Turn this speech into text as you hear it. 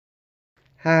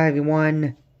Hi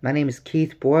everyone, my name is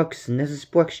Keith Brooks and this is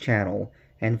Brooks Channel,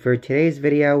 and for today's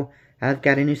video, I've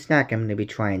got a new snack I'm going to be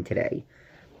trying today.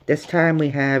 This time we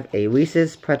have a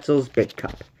Reese's Pretzels Big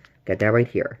Cup. Got that right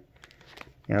here.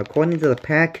 Now according to the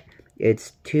pack,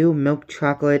 it's 2 milk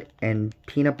chocolate and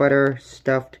peanut butter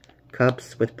stuffed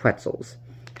cups with pretzels.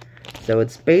 So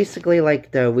it's basically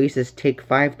like the Reese's Take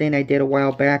 5 thing I did a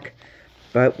while back,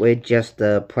 but with just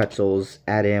the pretzels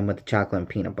added in with the chocolate and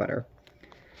peanut butter.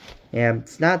 Yeah,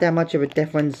 it's not that much of a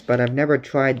difference, but I've never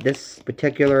tried this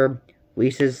particular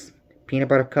Reese's peanut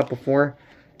butter cup before,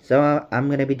 so I'm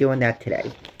going to be doing that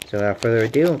today. So without further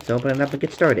ado, let's open it up and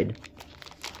get started.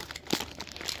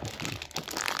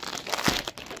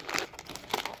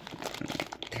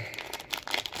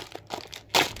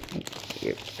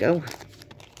 Here we go.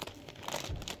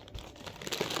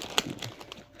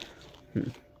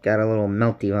 Got a little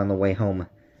melty on the way home.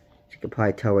 As you can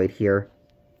probably tell right here.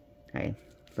 Alright,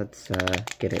 let's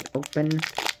get it open.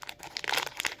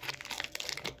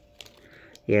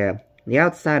 Yeah, the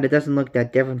outside, it doesn't look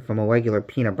that different from a regular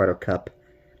peanut butter cup.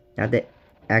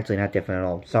 Actually not different at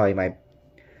all. Sorry, my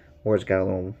words got a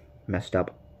little messed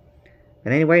up.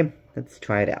 But anyway, let's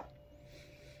try it out.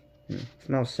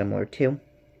 Smells similar too.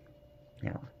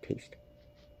 Now, taste.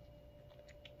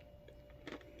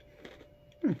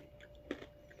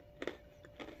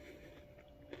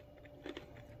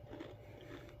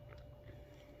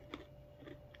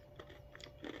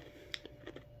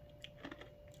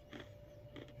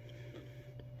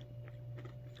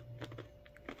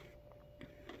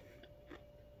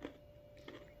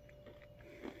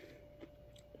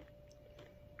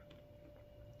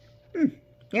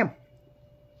 Yeah.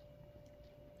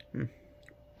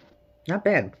 Not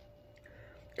bad.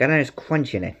 Got a nice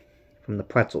crunch in it from the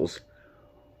pretzels.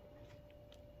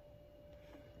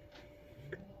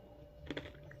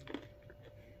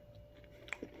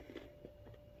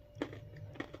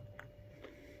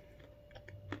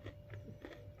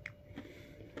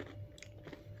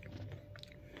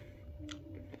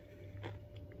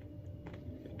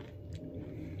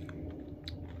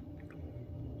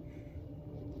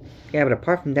 Yeah, but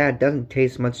apart from that, it doesn't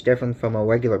taste much different from a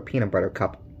regular peanut butter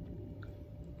cup.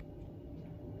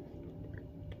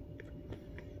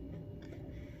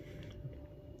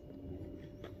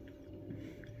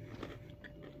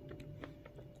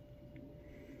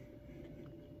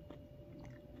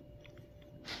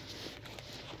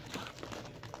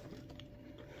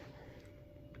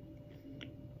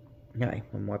 Alright,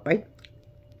 one more bite.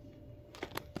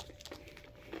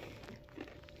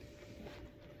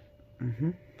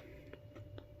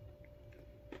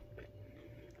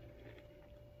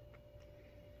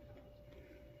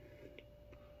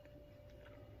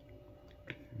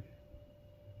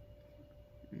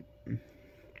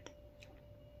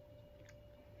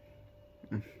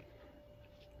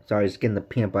 Sorry, just getting the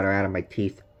peanut butter out of my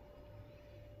teeth.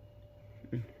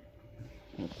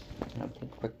 I'll take a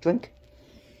quick drink.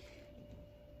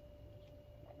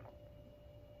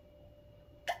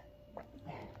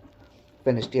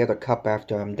 Finish the other cup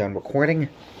after I'm done recording.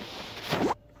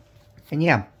 And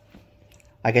yeah,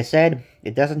 like I said,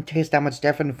 it doesn't taste that much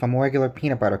different from a regular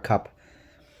peanut butter cup.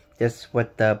 Just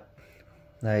with the,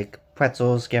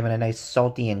 pretzels giving a nice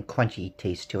salty and crunchy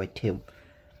taste to it too.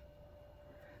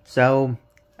 So,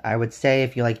 I would say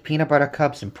if you like peanut butter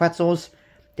cups and pretzels,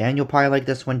 then you'll probably like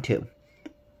this one too.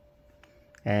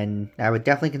 And I would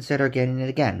definitely consider getting it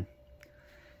again.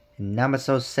 And not much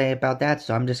else to say about that,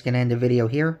 so I'm just going to end the video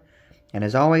here. And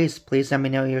as always, please let me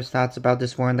know your thoughts about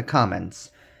this one in the comments.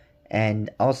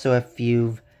 And also if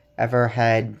you've ever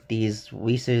had these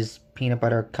Reese's peanut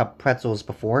butter cup pretzels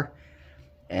before,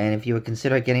 and if you would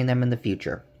consider getting them in the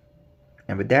future.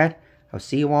 And with that, I'll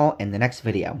see you all in the next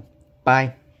video.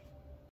 Bye.